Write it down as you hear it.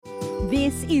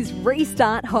This is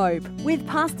Restart Hope with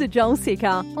Pastor Joel Sicker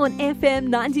on FM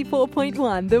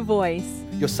 94.1 The Voice.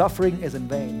 Your suffering is in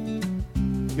vain.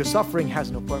 Your suffering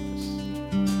has no purpose.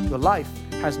 Your life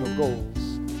has no goals.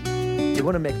 You're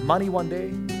going to make money one day,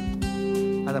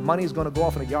 and the money is going to go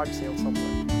off in a yard sale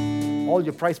somewhere. All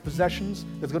your prized possessions,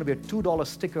 there's going to be a $2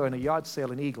 sticker in a yard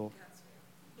sale in Eagle.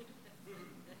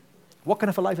 What kind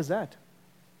of a life is that?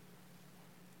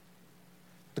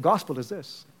 The gospel is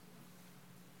this.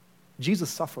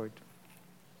 Jesus suffered.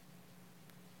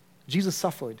 Jesus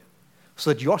suffered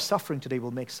so that your suffering today will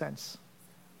make sense.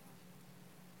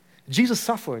 Jesus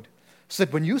suffered so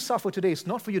that when you suffer today, it's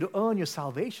not for you to earn your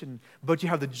salvation, but you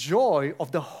have the joy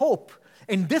of the hope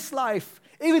in this life,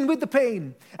 even with the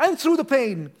pain and through the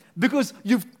pain, because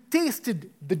you've tasted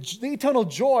the eternal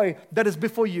joy that is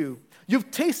before you.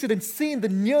 You've tasted and seen the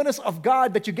nearness of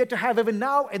God that you get to have even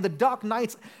now in the dark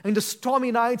nights, in the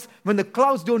stormy nights, when the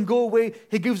clouds don't go away.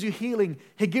 He gives you healing.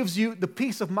 He gives you the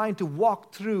peace of mind to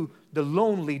walk through the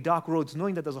lonely, dark roads,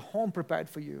 knowing that there's a home prepared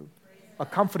for you, a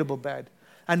comfortable bed.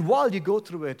 And while you go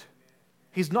through it,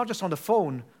 He's not just on the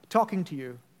phone talking to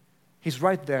you. He's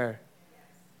right there,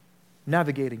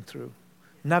 navigating through,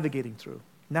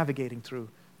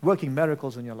 working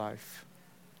miracles in your life.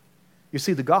 You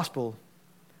see, the gospel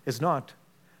is not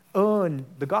earn.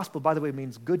 The gospel, by the way,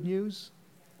 means good news.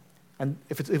 And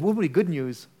it would be good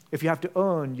news if you have to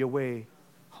earn your way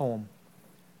home.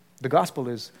 The gospel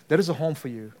is there is a home for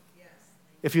you.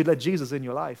 If you let Jesus in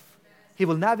your life, He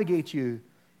will navigate you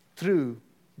through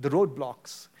the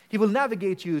roadblocks. He will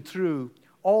navigate you through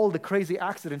all the crazy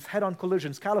accidents, head-on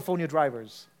collisions, California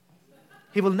drivers.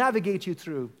 He will navigate you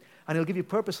through, and He'll give you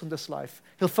purpose in this life.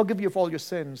 He'll forgive you of all your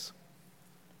sins.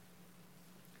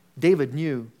 David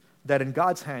knew that in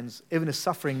God's hands, even his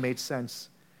suffering made sense.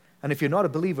 And if you're not a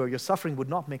believer, your suffering would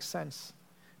not make sense.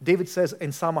 David says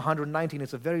in Psalm 119,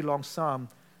 it's a very long psalm,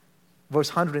 verse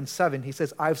 107, he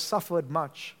says, I've suffered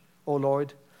much, O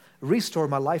Lord. Restore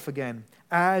my life again,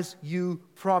 as you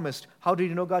promised. How did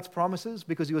he know God's promises?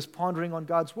 Because he was pondering on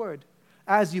God's word.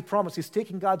 As you promised, he's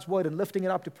taking God's word and lifting it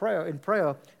up to prayer,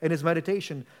 in his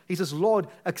meditation. He says, Lord,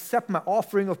 accept my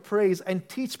offering of praise and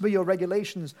teach me your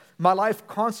regulations. My life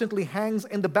constantly hangs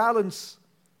in the balance.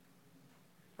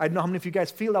 I don't know how many of you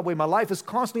guys feel that way. My life is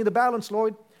constantly in the balance,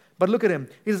 Lord. But look at him.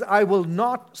 He says, I will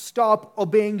not stop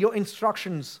obeying your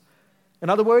instructions. In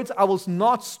other words, I will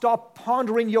not stop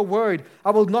pondering your word.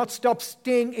 I will not stop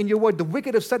staying in your word. The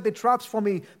wicked have set their traps for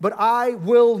me, but I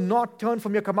will not turn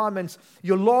from your commandments.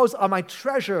 Your laws are my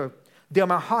treasure. They are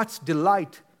my heart's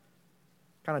delight.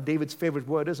 Kind of David's favorite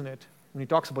word, isn't it? When he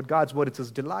talks about God's word, it says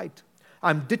delight.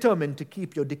 I'm determined to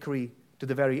keep your decree to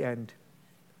the very end.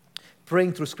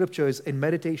 Praying through scriptures in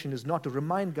meditation is not to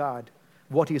remind God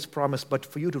what He has promised, but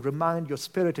for you to remind your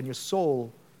spirit and your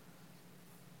soul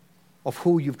of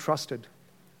who you've trusted.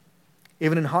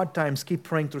 Even in hard times, keep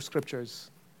praying through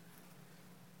scriptures.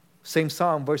 Same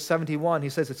Psalm, verse 71, he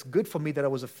says, it's good for me that I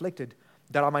was afflicted,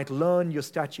 that I might learn your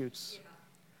statutes.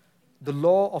 The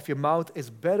law of your mouth is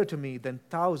better to me than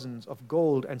thousands of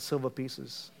gold and silver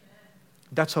pieces.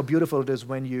 That's how beautiful it is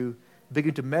when you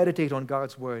begin to meditate on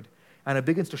God's word, and it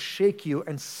begins to shake you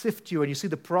and sift you, and you see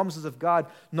the promises of God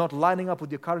not lining up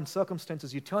with your current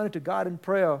circumstances. You turn it to God in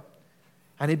prayer,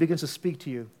 and He begins to speak to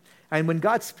you. And when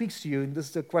God speaks to you, and this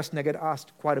is a question I get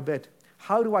asked quite a bit,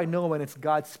 how do I know when it's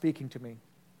God speaking to me?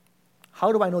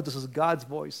 How do I know this is God's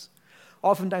voice?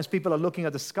 Oftentimes people are looking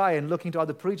at the sky and looking to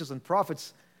other preachers and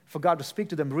prophets for God to speak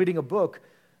to them, reading a book,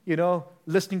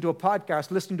 listening to a podcast,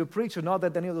 listening to a preacher. Not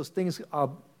that any of those things are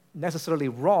necessarily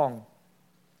wrong.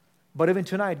 But even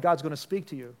tonight, God's going to speak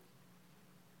to you.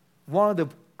 One of the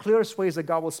clearest ways that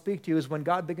God will speak to you is when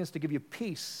God begins to give you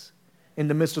peace in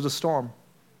the midst of the storm.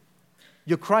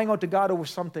 You're crying out to God over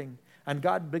something, and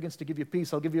God begins to give you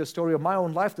peace. I'll give you a story of my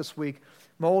own life this week.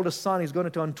 My oldest son, he's going to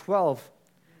turn 12,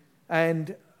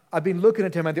 and I've been looking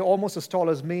at him, and they're almost as tall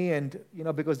as me, and,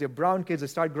 because they're brown kids, they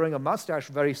start growing a mustache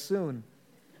very soon.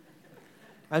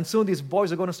 And soon these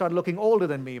boys are going to start looking older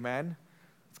than me, man.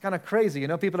 It's kind of crazy,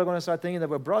 People are going to start thinking that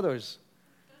we're brothers.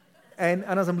 And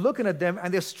as I'm looking at them,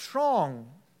 and they're strong,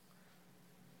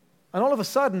 and all of a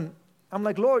sudden, I'm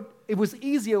like, Lord, it was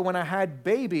easier when I had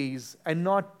babies and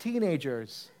not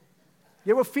teenagers.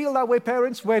 You ever feel that way,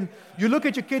 parents? When you look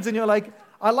at your kids and you're like,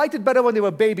 I liked it better when they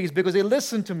were babies because they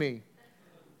listened to me.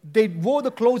 They wore the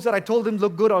clothes that I told them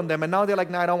looked good on them, and now they're like,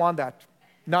 no, I don't want that.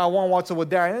 Now I want what's over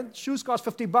there. And shoes cost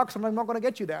 $50. I'm not going to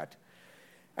get you that.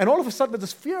 And all of a sudden, there's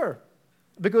this fear.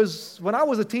 Because when I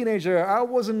was a teenager, I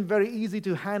wasn't very easy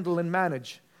to handle and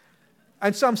manage.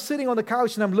 And so I'm sitting on the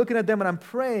couch and I'm looking at them and I'm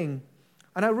praying,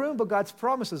 And I remember God's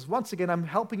promises. Once again, I'm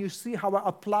helping you see how I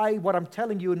apply what I'm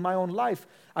telling you in my own life.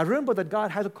 I remember that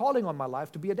God had a calling on my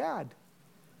life to be a dad.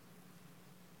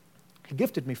 He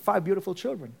gifted me 5 beautiful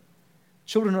children.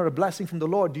 Children are a blessing from the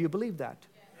Lord. Do you believe that?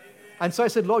 Yes. And so I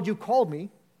said, Lord, you called me,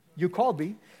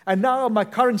 and now my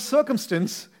current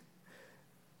circumstance,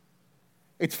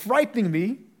 it's frightening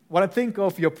me when I think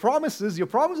of your promises. Your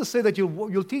promises say that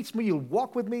you'll teach me, you'll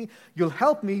walk with me, you'll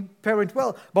help me parent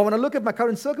well. But when I look at my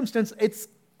current circumstance, it's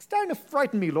starting to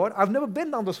frighten me, Lord. I've never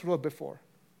been down this road before.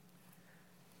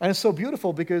 And it's so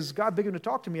beautiful because God began to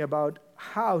talk to me about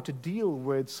how to deal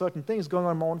with certain things going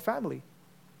on in my own family.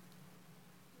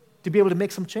 To be able to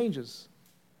make some changes.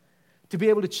 To be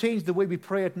able to change the way we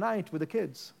pray at night with the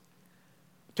kids.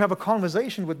 To have a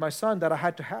conversation with my son that I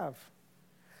had to have.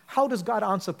 How does God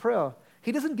answer prayer?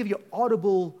 He doesn't give you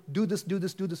audible, do this, do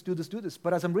this, do this, do this, do this.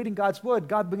 But as I'm reading God's word,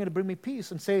 God began to bring me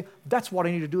peace and say, that's what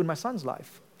I need to do in my son's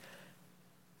life.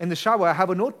 In the shower, I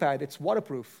have a notepad. It's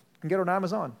waterproof. You can get it on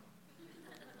Amazon.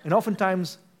 And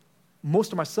oftentimes,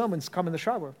 most of my sermons come in the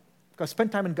shower. Because I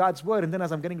spend time in God's word, and then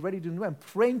as I'm getting ready to do it, I'm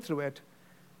praying through it.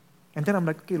 And then I'm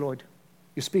like, okay, Lord,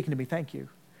 you're speaking to me, thank you.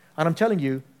 And I'm telling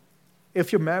you,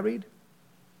 if you're married,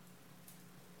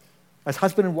 as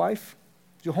husband and wife,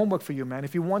 it's your homework for you, man.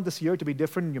 If you want this year to be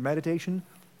different in your meditation,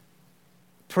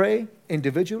 pray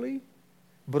individually,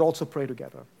 but also pray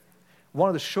together. One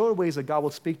of the sure ways that God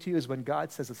will speak to you is when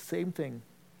God says the same thing.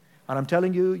 And I'm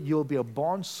telling you, you'll be a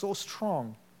bond so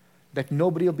strong that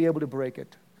nobody will be able to break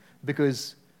it.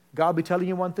 Because God will be telling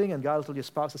you one thing, and God will tell your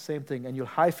spouse the same thing. And you'll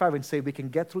high five and say, we can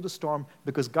get through the storm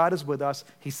because God is with us.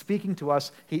 He's speaking to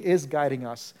us. He is guiding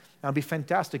us. And it'll be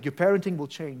fantastic. Your parenting will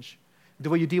change. The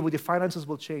way you deal with your finances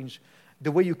will change.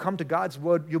 The way you come to God's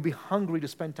word, you'll be hungry to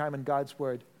spend time in God's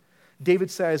word. David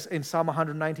says in Psalm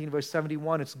 119, verse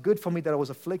 71, it's good for me that I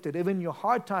was afflicted. Even in your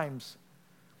hard times,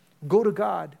 go to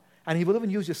God. And He will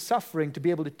even use your suffering to be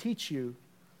able to teach you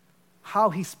how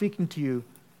He's speaking to you,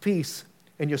 peace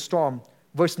in your storm.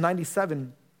 Verse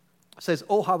 97 says,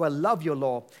 oh, how I love your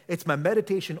law. It's my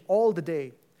meditation all the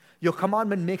day. Your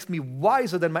commandment makes me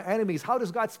wiser than my enemies. How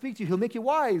does God speak to you? He'll make you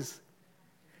wise.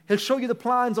 He'll show you the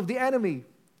plans of the enemy.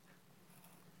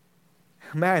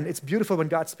 Man, it's beautiful when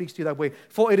God speaks to you that way.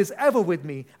 For it is ever with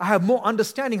me. I have more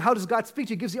understanding. How does God speak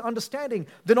to you? He gives you understanding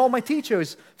than all my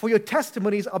teachers. For your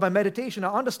testimonies are my meditation.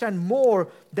 I understand more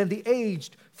than the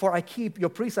aged, for I keep your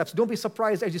precepts. Don't be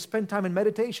surprised as you spend time in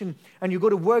meditation and you go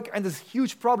to work and there's a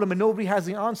huge problem and nobody has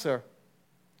the answer.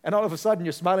 And all of a sudden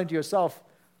you're smiling to yourself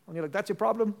and you're like, that's your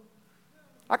problem?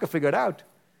 I can figure it out.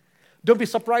 Don't be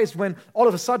surprised when all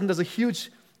of a sudden there's a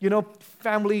huge,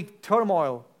 family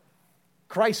turmoil,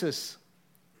 crisis.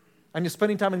 And you're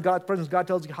spending time in God's presence, God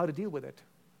tells you how to deal with it.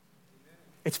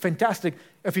 It's fantastic.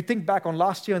 If you think back on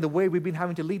last year and the way we've been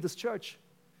having to lead this church,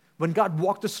 when God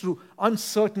walked us through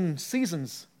uncertain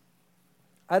seasons,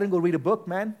 I didn't go read a book,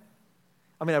 man.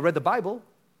 I read the Bible.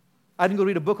 I didn't go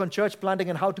read a book on church planting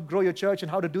and how to grow your church and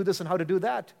how to do this and how to do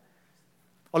that.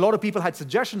 A lot of people had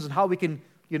suggestions on how we can,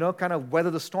 kind of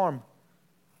weather the storm.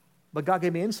 But God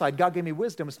gave me insight. God gave me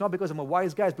wisdom. It's not because I'm a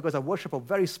wise guy. It's because I worship a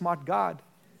very smart God.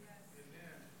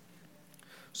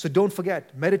 So don't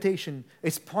forget, meditation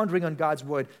is pondering on God's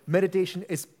word. Meditation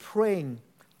is praying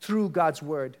through God's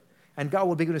word. And God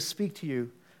will begin to speak to you.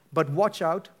 But watch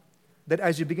out that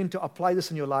as you begin to apply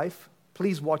this in your life,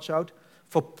 please watch out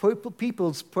for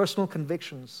people's personal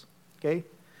convictions. Okay?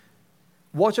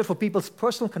 Watch out for people's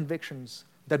personal convictions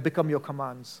that become your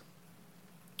commands.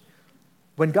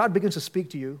 When God begins to speak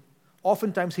to you,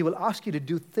 oftentimes He will ask you to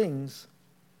do things.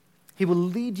 He will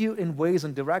lead you in ways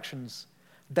and directions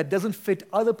that doesn't fit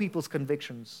other people's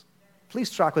convictions.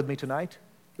 Please track with me tonight.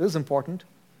 This is important.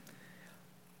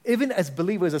 Even as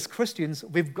believers, as Christians,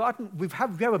 we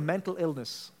have a mental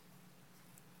illness.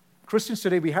 Christians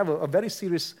today, we have a very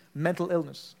serious mental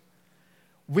illness.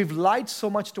 We've lied so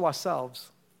much to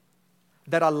ourselves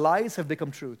that our lies have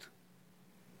become truth.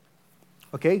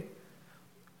 Okay?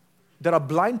 There are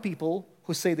blind people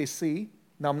who say they see.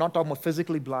 Now, I'm not talking about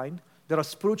physically blind. There are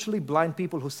spiritually blind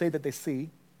people who say that they see.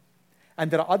 And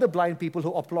there are other blind people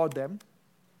who applaud them.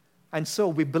 And so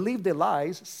we believe their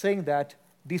lies, saying that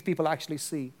these people actually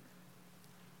see.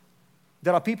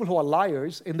 There are people who are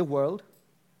liars in the world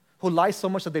who lie so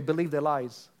much that they believe their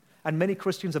lies. And many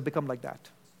Christians have become like that.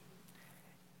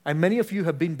 And many of you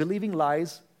have been believing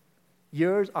lies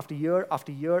years after year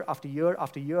after year after year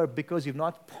after year because you've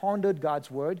not pondered God's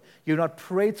word, you've not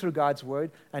prayed through God's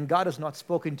word, and God has not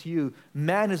spoken to you.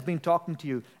 Man has been talking to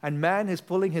you, and man is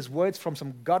pulling his words from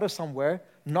some gutter somewhere,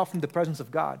 not from the presence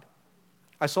of God.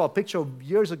 I saw a picture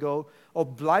years ago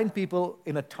of blind people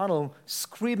in a tunnel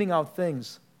screaming out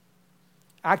things.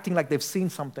 acting like they've seen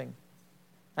something.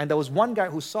 And there was one guy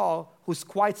who's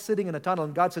quiet sitting in a tunnel,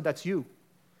 and God said, that's you.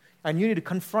 And you need to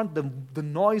confront the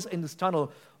noise in this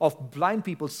tunnel of blind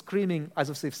people screaming as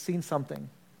if they've seen something.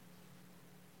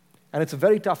 And it's a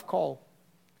very tough call.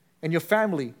 In your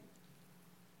family,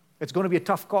 it's going to be a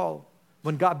tough call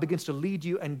when God begins to lead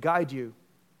you and guide you.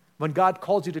 When God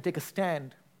calls you to take a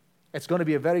stand, it's going to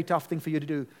be a very tough thing for you to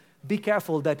do. Be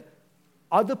careful that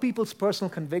other people's personal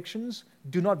convictions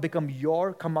do not become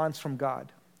your commands from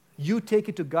God. You take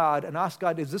it to God and ask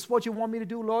God, is this what you want me to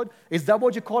do, Lord? Is that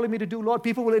what you're calling me to do, Lord?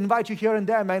 People will invite you here and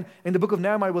there, man. In the book of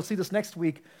Nehemiah, we'll see this next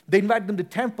week. They invited them to the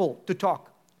temple to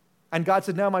talk. And God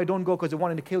said, Nehemiah, don't go because they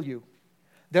wanted to kill you.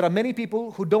 There are many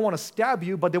people who don't want to stab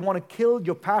you, but they want to kill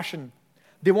your passion.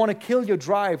 They want to kill your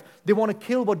drive. They want to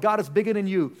kill what God has begun in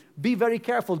you. Be very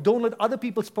careful. Don't let other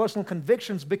people's personal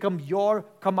convictions become your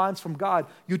commands from God.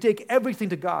 You take everything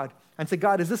to God and say,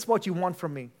 God, is this what you want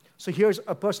from me? So here's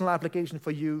a personal application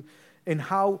for you in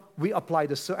how we apply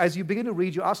this. So as you begin to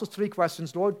read, you ask those 3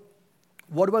 questions. Lord,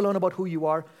 what do I learn about who you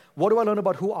are? What do I learn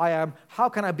about who I am? How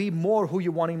can I be more who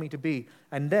you're wanting me to be?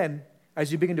 And then,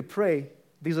 as you begin to pray,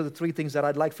 these are the 3 things that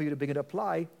I'd like for you to begin to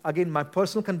apply. Again, my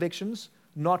personal convictions,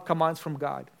 not commands from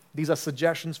God. These are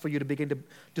suggestions for you to begin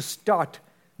to start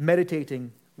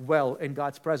meditating well in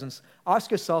God's presence. Ask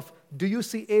yourself, do you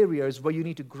see areas where you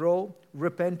need to grow,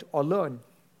 repent, or learn?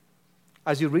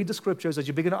 As you read the scriptures, as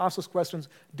you begin to ask those questions,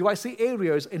 do I see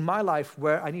areas in my life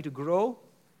where I need to grow?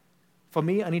 For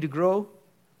me, I need to grow.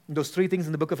 Those 3 things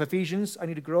in the book of Ephesians, I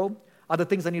need to grow. Other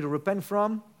things I need to repent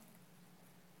from.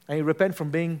 I need to repent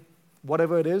from being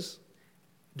whatever it is.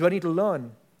 Do I need to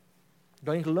learn?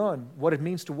 Do I need to learn what it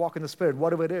means to walk in the Spirit,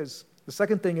 whatever it is? The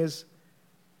second thing is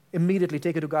immediately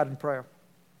take it to God in prayer.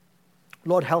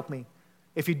 Lord, help me.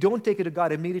 If you don't take it to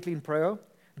God immediately in prayer,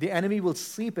 the enemy will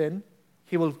seep in.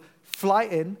 He will fly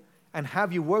in and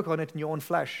have you work on it in your own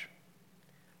flesh.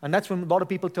 And that's when a lot of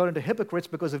people turn into hypocrites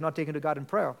because they've not taken to God in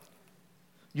prayer.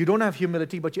 You don't have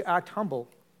humility, but you act humble.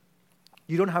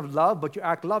 You don't have love, but you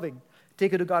act loving.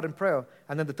 Take it to God in prayer.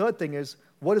 And then the third thing is,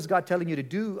 what is God telling you to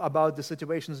do about the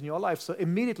situations in your life? So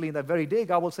immediately in that very day,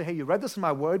 God will say, hey, you read this in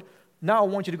my word. Now I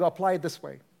want you to go apply it this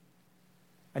way.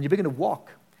 And you begin to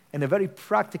walk in a very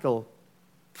practical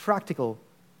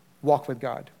walk with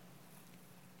God.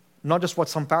 Not just what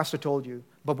some pastor told you,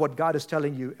 but what God is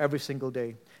telling you every single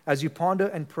day. As you ponder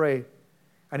and pray,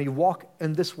 and you walk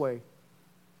in this way,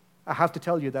 I have to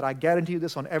tell you that I guarantee you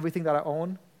this on everything that I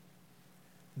own,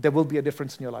 there will be a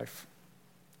difference in your life.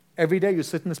 Every day you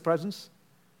sit in His presence,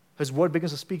 His word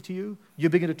begins to speak to you, you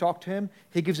begin to talk to Him,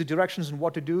 He gives you directions on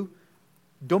what to do.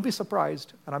 Don't be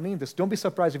surprised, and I mean this, don't be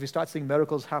surprised if you start seeing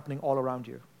miracles happening all around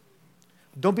you.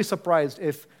 Don't be surprised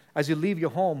if, as you leave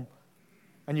your home,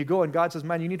 and you go and God says,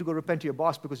 man, you need to go repent to your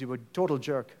boss because you were a total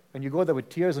jerk. And you go there with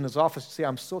tears in his office and say,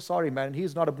 I'm so sorry, man. And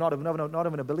he's not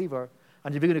even a believer.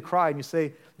 And you begin to cry and you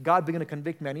say, God, begin to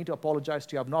convict me. I need to apologize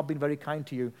to you. I've not been very kind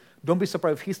to you. Don't be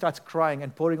surprised if he starts crying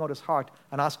and pouring out his heart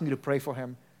and asking you to pray for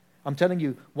him. I'm telling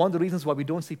you, one of the reasons why we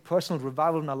don't see personal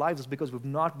revival in our lives is because we've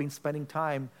not been spending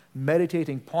time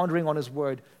meditating, pondering on His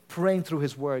word, praying through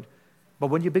His word. But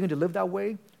when you begin to live that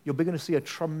way, you'll begin to see a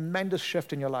tremendous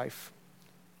shift in your life.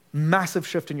 Massive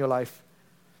shift in your life.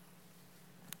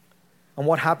 And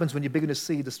what happens when you begin to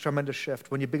see this tremendous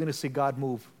shift, when you begin to see God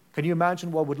move? Can you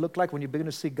imagine what it would look like when you begin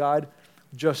to see God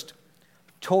just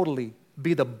totally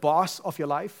be the boss of your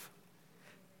life,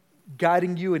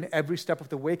 guiding you in every step of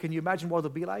the way? Can you imagine what it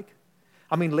would be like?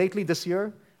 I mean, lately this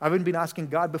year, I've even been asking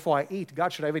God before I eat,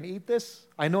 God, should I even eat this?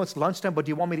 I know it's lunchtime, but do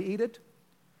you want me to eat it?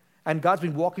 And God's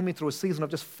been walking me through a season of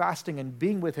just fasting and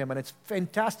being with Him, and it's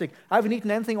fantastic. I haven't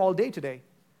eaten anything all day today.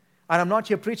 And I'm not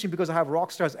here preaching because I have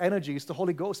rock star's energy. It's the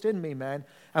Holy Ghost in me, man.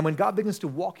 And when God begins to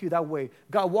walk you that way,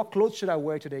 God, what clothes should I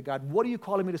wear today, God? What are you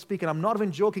calling me to speak? And I'm not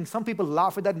even joking. Some people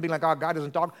laugh at that and be like, oh, God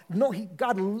doesn't talk. No,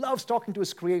 God loves talking to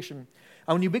His creation.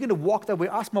 And when you begin to walk that way,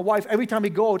 ask my wife, every time we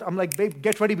go out, I'm like, babe,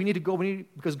 get ready, we need to go,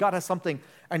 because God has something.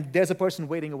 And there's a person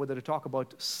waiting over there to talk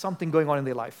about something going on in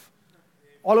their life.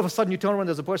 All of a sudden, you turn around,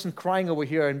 there's a person crying over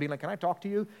here and being like, can I talk to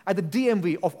you? At the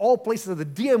DMV, of all places, at the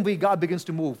DMV, God begins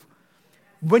to move.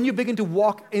 When you begin to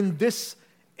walk in this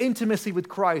intimacy with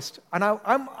Christ, and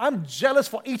I'm jealous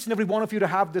for each and every one of you to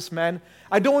have this, man.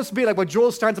 I don't want to be like what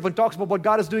Joel stands up and talks about what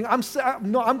God is doing. I'm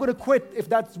going to quit if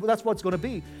that's what it's going to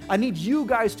be. I need you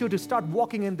guys too to start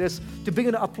walking in this, to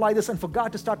begin to apply this, and for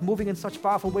God to start moving in such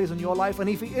powerful ways in your life. And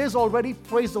if He is already,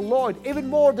 praise the Lord, even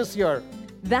more this year.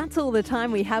 That's all the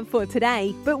time we have for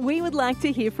today, but we would like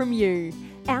to hear from you.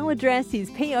 Our address is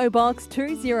PO Box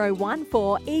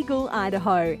 2014 Eagle,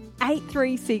 Idaho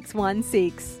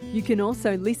 83616. You can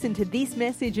also listen to this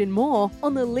message and more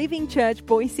on the Living Church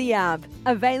Boise app,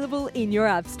 available in your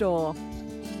app store.